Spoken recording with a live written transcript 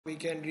We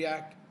can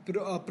react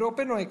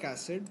propanoic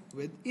acid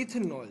with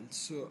ethanol,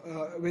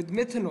 with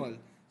methanol.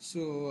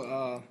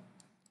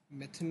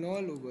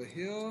 Methanol over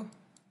here,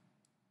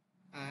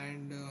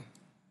 and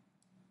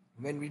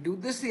when we do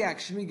this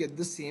reaction, we get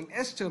the same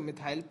ester,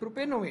 methyl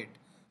propanoate.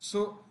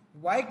 So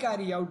why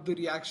carry out the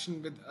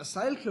reaction with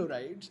acyl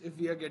chlorides if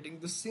we are getting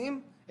the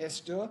same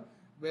ester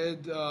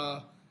with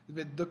the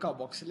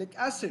carboxylic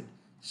acid?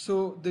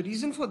 So the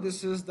reason for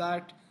this is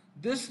that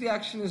this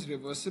reaction is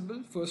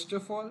reversible. First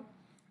of all,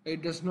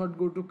 it does not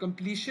go to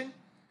completion,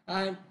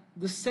 and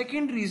the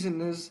second reason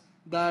is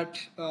that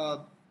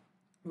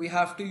we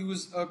have to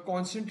use a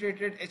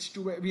concentrated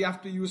H2, we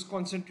have to use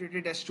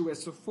concentrated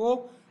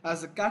H2SO4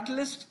 as a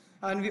catalyst,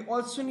 and we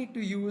also need to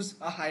use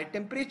a high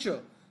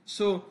temperature,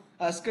 so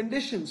as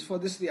conditions for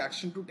this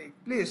reaction to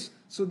take place.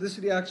 So this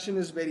reaction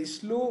is very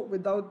slow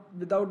without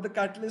the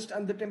catalyst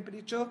and the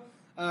temperature,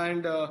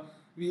 and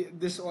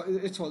it's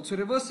also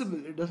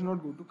reversible. It does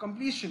not go to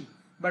completion.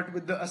 But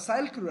with the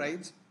acyl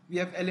chlorides, we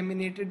have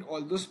eliminated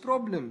all those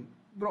problems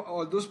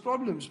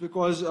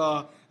because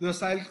the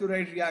acyl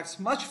chloride reacts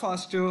much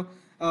faster.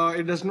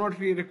 It does not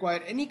really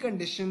require any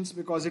conditions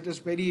because it is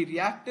very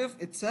reactive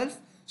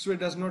itself, so it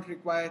does not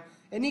require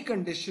any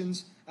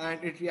conditions,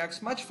 and it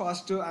reacts much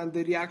faster, and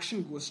the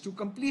reaction goes to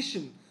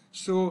completion.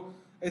 So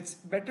it's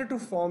better to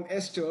form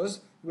esters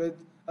with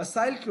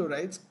acyl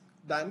chlorides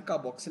than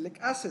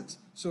carboxylic acids.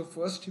 So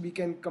first we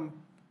can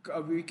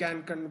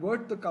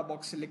convert the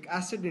carboxylic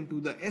acid into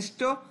the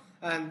ester,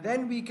 and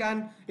then we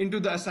can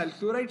into the acyl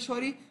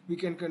chloride, we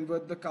can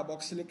convert the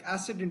carboxylic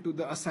acid into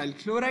the acyl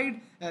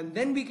chloride, and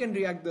then we can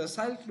react the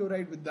acyl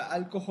chloride with the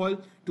alcohol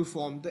to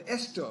form the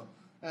ester.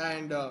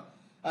 And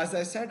as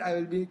I said, I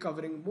will be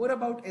covering more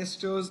about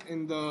esters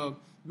in the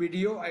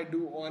video I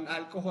do on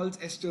alcohols,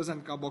 esters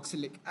and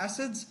carboxylic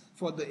acids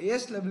for the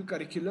AS level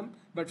curriculum,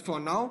 but for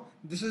now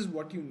this is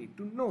what you need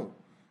to know.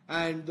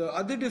 And the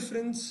other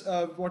difference,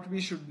 what we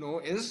should know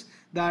is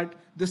that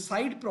the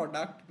side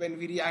product, when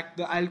we react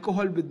the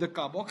alcohol with the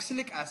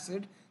carboxylic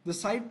acid, the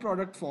side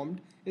product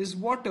formed is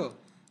water.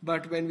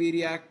 But when we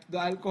react the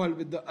alcohol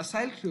with the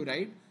acyl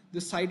chloride,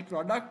 the side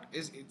product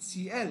is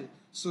HCl.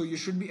 So you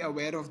should be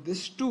aware of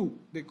this too,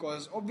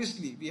 because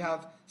obviously we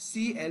have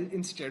Cl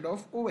instead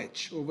of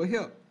OH over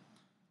here.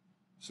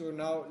 So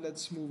now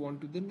let's move on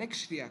to the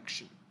next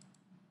reaction.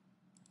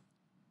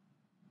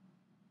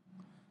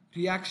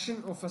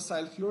 Reaction of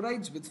acyl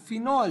chlorides with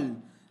phenol.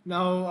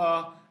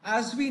 Now,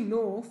 as we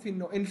know,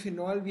 in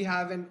phenol we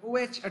have an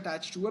OH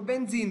attached to a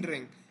benzene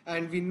ring,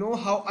 and we know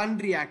how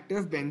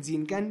unreactive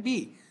benzene can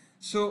be.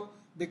 So,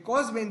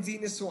 because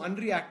benzene is so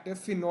unreactive,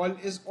 phenol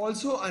is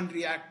also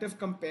unreactive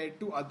compared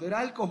to other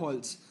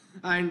alcohols.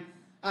 And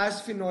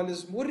as phenol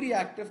is more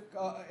reactive,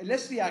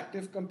 less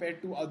reactive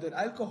compared to other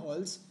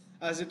alcohols,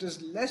 as it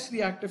is less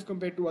reactive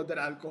compared to other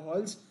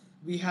alcohols,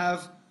 we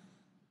have,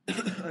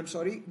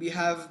 we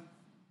have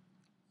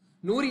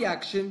no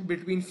reaction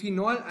between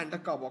phenol and a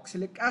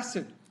carboxylic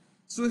acid.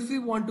 So if we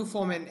want to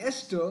form an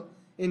ester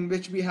in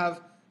which we have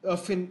a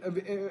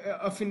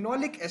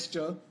phenolic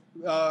ester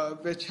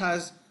which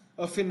has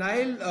a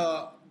phenyl,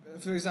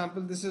 for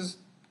example, this is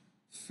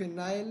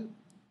phenyl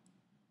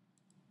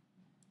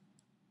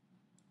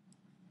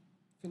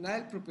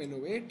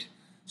propanoate.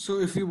 So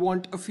if we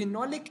want a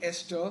phenolic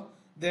ester,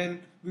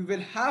 then we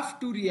will have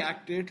to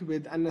react it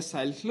with an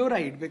acyl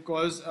chloride,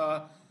 because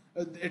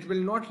it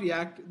will not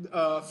react,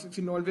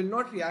 phenol will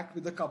not react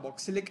with the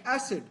carboxylic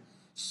acid.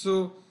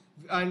 So,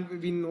 and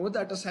we know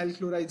that acyl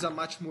chlorides are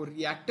much more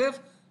reactive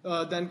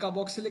than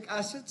carboxylic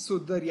acid, so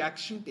the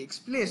reaction takes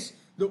place.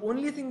 The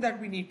only thing that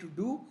we need to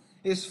do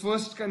is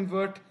first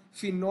convert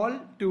phenol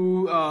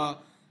to a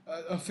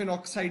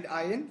phenoxide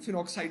ion,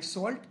 phenoxide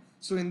salt.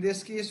 So in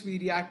this case, we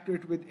react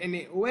it with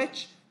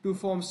NaOH to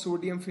form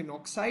sodium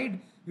phenoxide.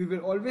 We will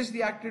always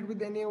react it with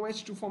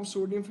NaOH to form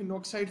sodium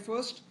phenoxide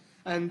first,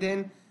 and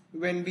then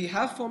when we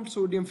have formed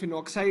sodium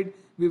phenoxide,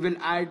 we will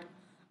add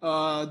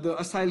the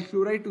acyl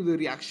chloride to the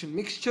reaction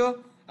mixture,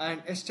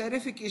 and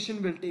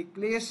esterification will take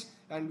place,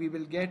 and we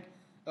will get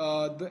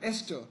the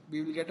ester.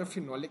 We will get a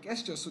phenolic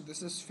ester. So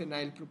this is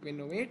phenyl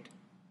propanoate.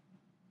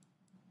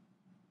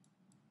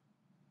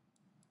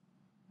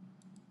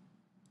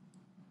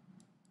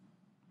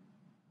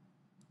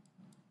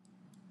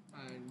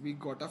 And we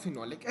got a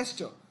phenolic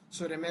ester.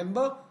 So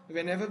remember,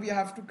 whenever we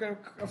have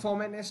to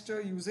form an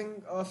ester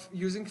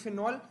using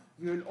phenol,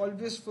 we will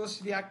always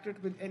first react it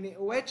with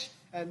NaOH,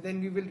 and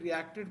then we will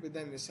react it with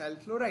an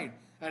acyl chloride.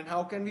 And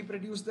how can we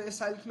produce the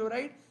acyl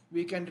chloride?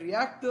 We can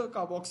react the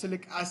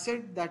carboxylic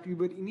acid that we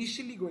were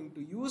initially going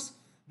to use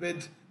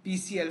with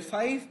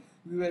PCl5.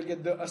 We will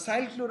get the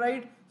acyl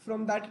chloride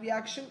from that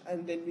reaction,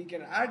 and then we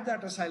can add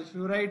that acyl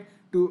chloride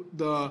to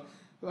the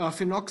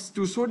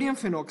sodium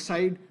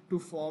phenoxide to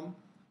form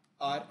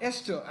our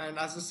ester, and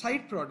as a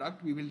side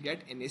product we will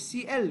get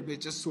NaCl,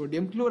 which is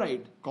sodium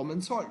chloride,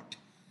 common salt.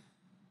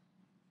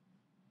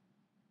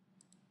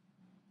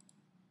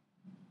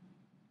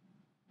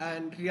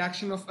 And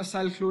reaction of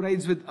acyl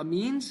chlorides with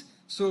amines.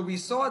 So we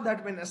saw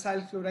that when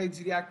acyl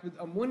chlorides react with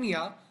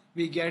ammonia,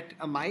 we get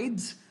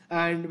amides,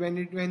 And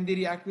when they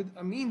react with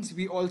amines,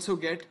 we also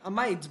get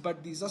amides,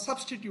 but these are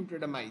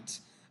substituted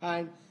amides.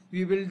 And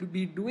we will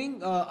be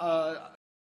doing